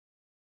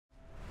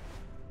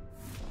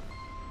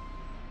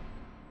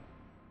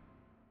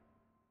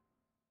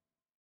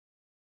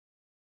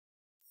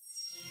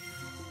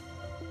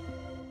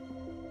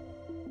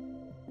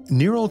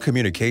Neural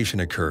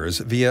communication occurs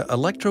via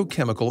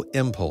electrochemical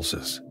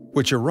impulses,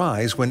 which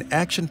arise when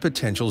action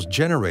potentials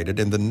generated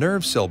in the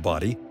nerve cell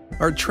body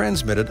are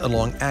transmitted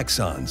along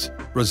axons,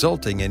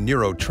 resulting in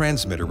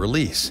neurotransmitter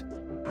release.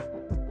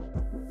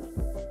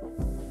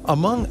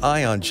 Among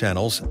ion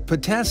channels,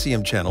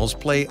 potassium channels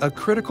play a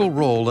critical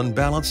role in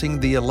balancing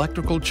the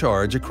electrical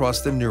charge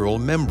across the neural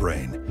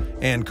membrane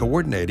and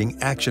coordinating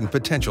action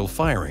potential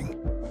firing.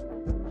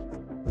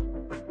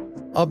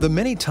 Of the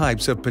many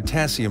types of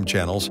potassium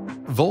channels,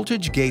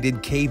 voltage-gated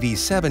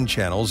Kv7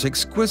 channels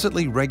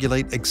exquisitely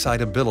regulate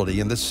excitability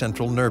in the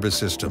central nervous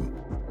system,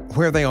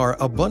 where they are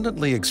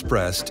abundantly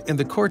expressed in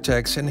the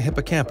cortex and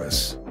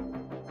hippocampus.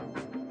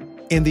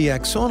 In the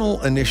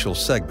axonal initial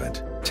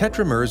segment,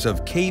 tetramers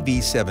of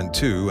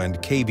Kv7.2 and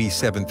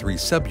Kv7.3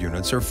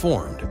 subunits are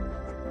formed,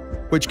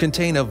 which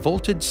contain a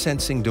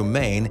voltage-sensing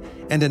domain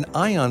and an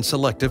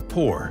ion-selective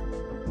pore.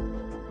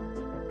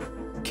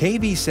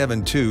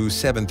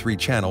 Kv7.2/7.3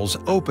 channels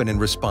open in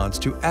response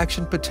to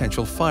action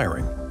potential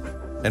firing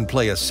and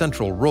play a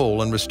central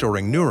role in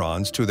restoring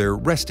neurons to their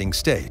resting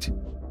state.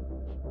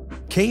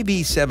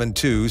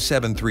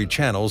 Kv7.2/7.3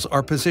 channels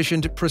are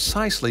positioned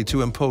precisely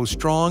to impose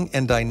strong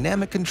and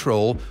dynamic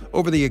control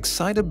over the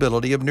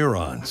excitability of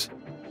neurons,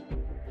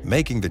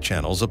 making the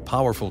channels a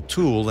powerful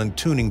tool in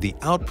tuning the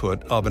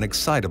output of an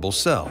excitable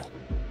cell.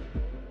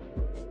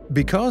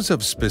 Because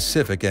of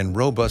specific and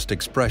robust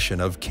expression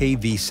of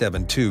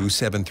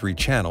Kv7.2/7.3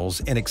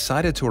 channels in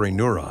excitatory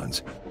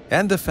neurons,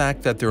 and the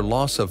fact that their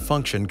loss of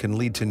function can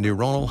lead to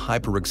neuronal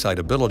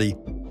hyperexcitability,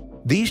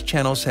 these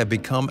channels have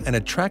become an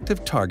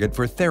attractive target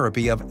for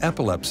therapy of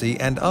epilepsy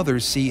and other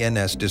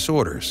CNS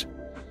disorders.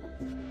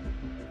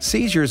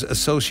 Seizures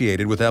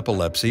associated with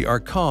epilepsy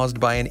are caused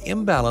by an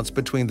imbalance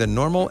between the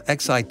normal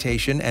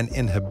excitation and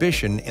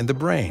inhibition in the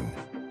brain,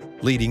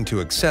 leading to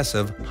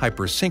excessive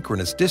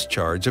hypersynchronous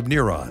discharge of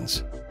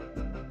neurons.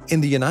 In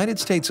the United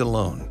States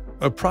alone,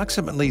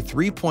 approximately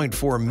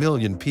 3.4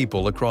 million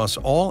people across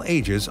all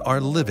ages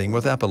are living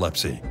with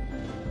epilepsy.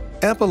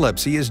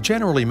 Epilepsy is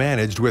generally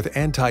managed with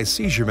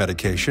anti-seizure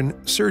medication,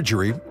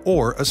 surgery,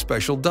 or a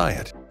special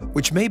diet,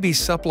 which may be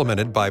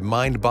supplemented by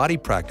mind-body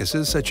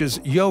practices such as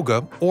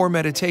yoga or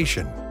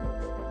meditation.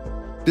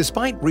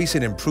 Despite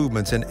recent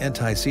improvements in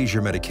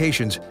anti-seizure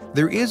medications,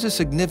 there is a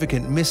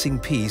significant missing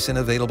piece in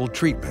available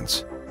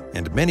treatments,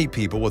 and many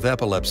people with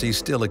epilepsy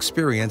still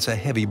experience a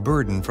heavy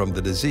burden from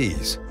the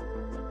disease.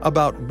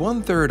 About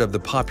 1/3 of the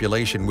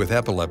population with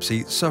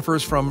epilepsy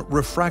suffers from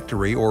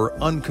refractory or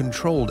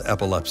uncontrolled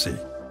epilepsy,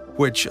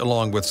 which,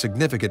 along with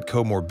significant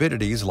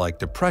comorbidities like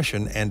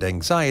depression and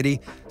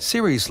anxiety,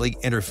 seriously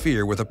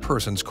interfere with a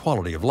person's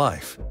quality of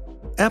life.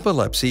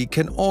 Epilepsy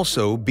can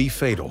also be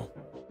fatal.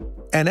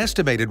 An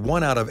estimated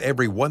 1 out of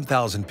every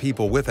 1,000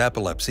 people with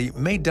epilepsy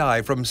may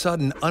die from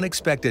sudden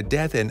unexpected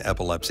death in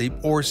epilepsy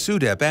or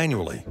SUDEP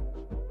annually.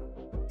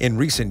 In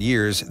recent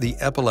years, the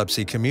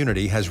epilepsy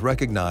community has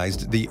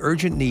recognized the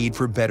urgent need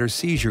for better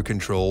seizure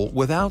control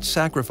without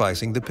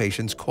sacrificing the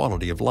patient's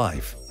quality of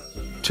life.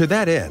 To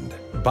that end,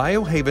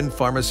 Biohaven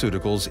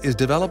Pharmaceuticals is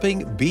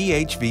developing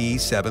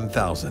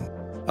BHV7000,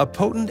 a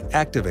potent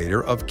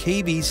activator of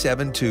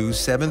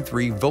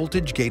Kv7.2/7.3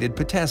 voltage-gated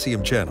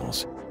potassium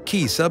channels,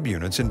 key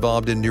subunits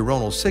involved in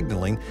neuronal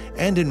signaling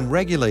and in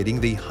regulating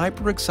the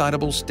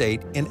hyperexcitable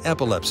state in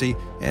epilepsy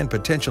and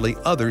potentially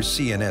other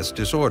CNS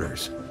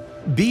disorders.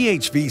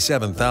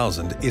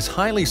 BHV7000 is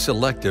highly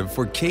selective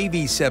for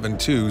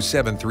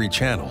Kv7.2/7.3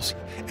 channels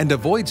and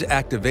avoids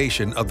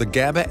activation of the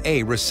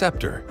GABA-A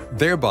receptor,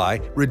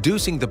 thereby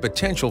reducing the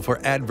potential for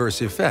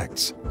adverse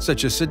effects,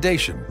 such as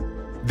sedation.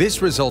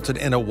 This resulted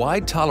in a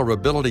wide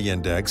tolerability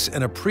index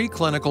in a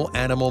preclinical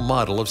animal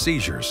model of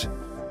seizures.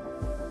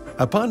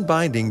 Upon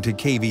binding to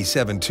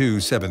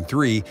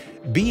Kv7.2/7.3,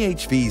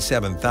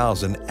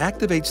 BHV7000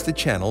 activates the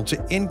channel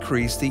to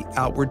increase the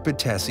outward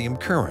potassium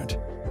current,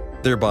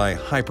 thereby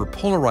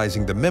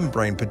hyperpolarizing the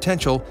membrane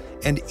potential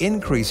and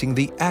increasing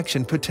the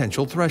action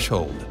potential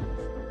threshold.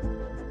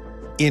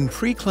 In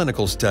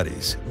preclinical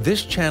studies,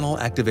 this channel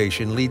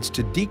activation leads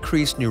to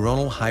decreased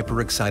neuronal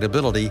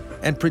hyperexcitability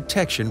and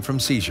protection from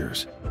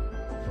seizures.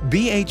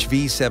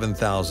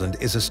 BHV7000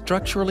 is a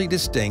structurally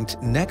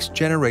distinct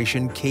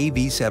next-generation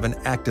Kv7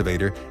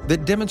 activator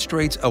that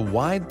demonstrates a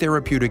wide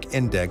therapeutic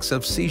index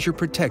of seizure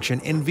protection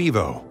in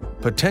vivo,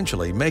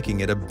 potentially making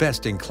it a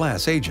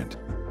best-in-class agent.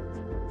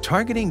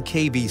 Targeting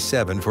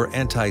Kv7 for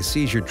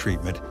anti-seizure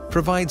treatment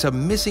provides a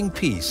missing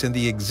piece in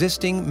the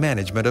existing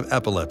management of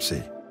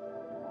epilepsy.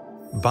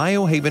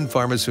 Biohaven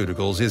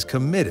Pharmaceuticals is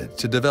committed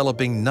to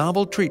developing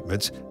novel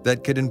treatments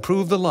that could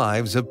improve the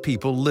lives of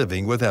people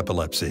living with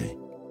epilepsy.